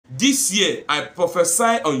This year, I prophesy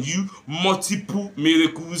on you multiple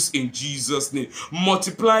miracles in Jesus' name.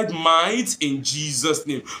 Multiplied might in Jesus'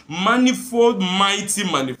 name. Manifold mighty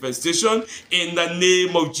manifestation in the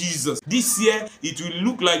name of Jesus. This year, it will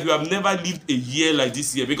look like you have never lived a year like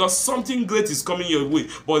this year because something great is coming your way.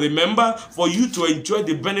 But remember, for you to enjoy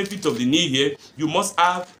the benefit of the new year, you must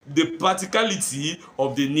have the practicality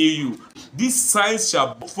of the new you. These signs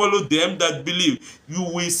shall follow them that believe. You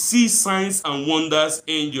will see signs and wonders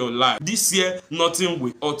in your life. This year, nothing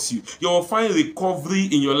will hurt you. You will find recovery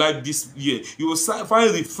in your life this year. You will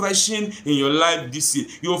find refreshing in your life this year.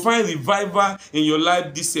 You will find revival in your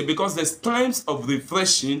life this year because there's times of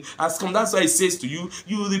refreshing has come. That's why it says to you,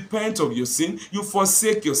 you repent of your sin, you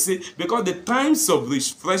forsake your sin, because the times of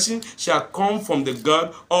refreshing shall come from the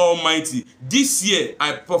God Almighty. This year,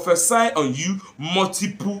 I prophesy on you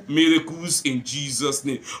multiple miracles in Jesus'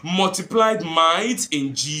 name. Multiplied might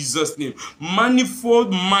in Jesus' name.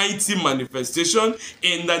 Manifold mighty manifestation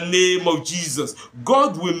in the name of Jesus.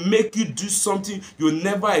 God will make you do something you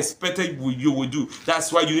never expected you would do.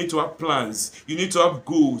 That's why you need to have plans. You need to have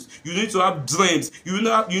goals. You need to have dreams. You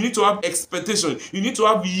need to have expectation. You need to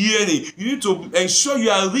have yearning. You need to ensure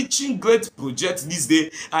you are reaching great projects this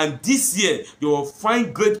day. And this year, you will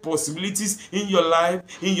find great possibilities in your life,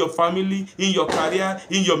 in your family, in your career,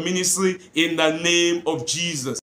 in your ministry, in the name of Jesus.